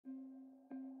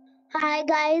Hi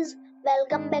guys,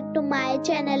 welcome back to my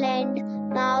channel and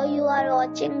now you are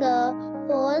watching a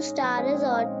 4-star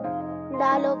resort.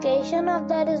 The location of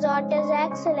the resort is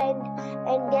excellent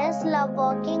and guests love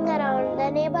walking around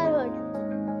the neighborhood.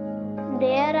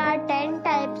 There are 10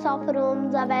 types of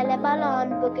rooms available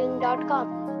on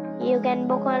booking.com. You can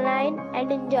book online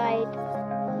and enjoy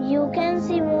it. You can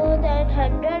see more than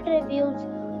 100 reviews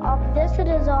of this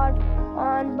resort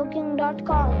on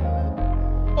booking.com.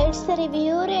 Its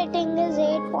review rating is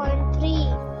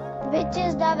 8.3, which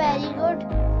is the very good.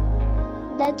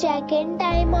 The check-in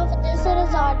time of this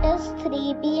resort is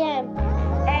 3 p.m.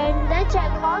 and the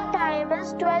check-out time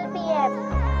is 12 p.m.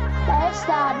 Pets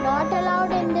are not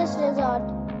allowed in this resort.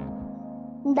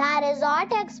 The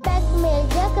resort accepts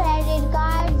major credit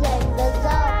cards and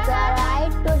reserves the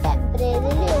right to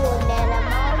temporarily hold an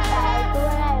amount prior to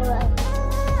arrival.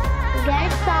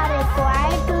 Guests are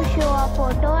required to show a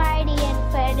photo ID and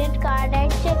credit card at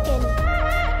check-in.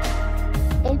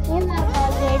 If you have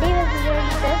already visited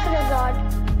this resort,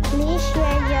 please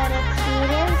share your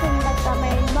experience in the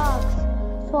comment box.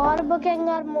 For booking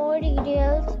or more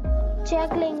details,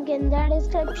 check link in the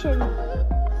description.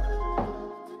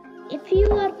 If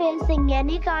you are facing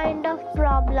any kind of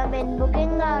problem in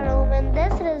booking a room in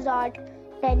this resort,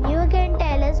 then you can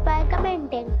tell us by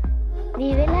commenting.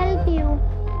 We will help you.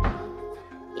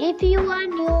 If you are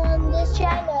new on this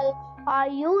channel or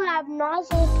you have not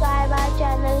subscribed our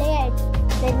channel yet,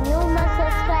 then you must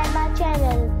subscribe our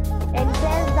channel and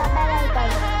press the bell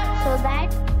icon so that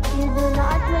you do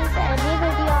not miss any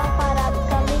video of our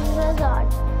upcoming resort.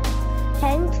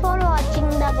 Thanks for watching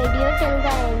the video till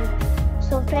the end.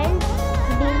 So friends,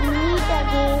 we'll meet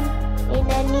again in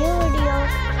a new video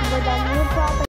with a new property.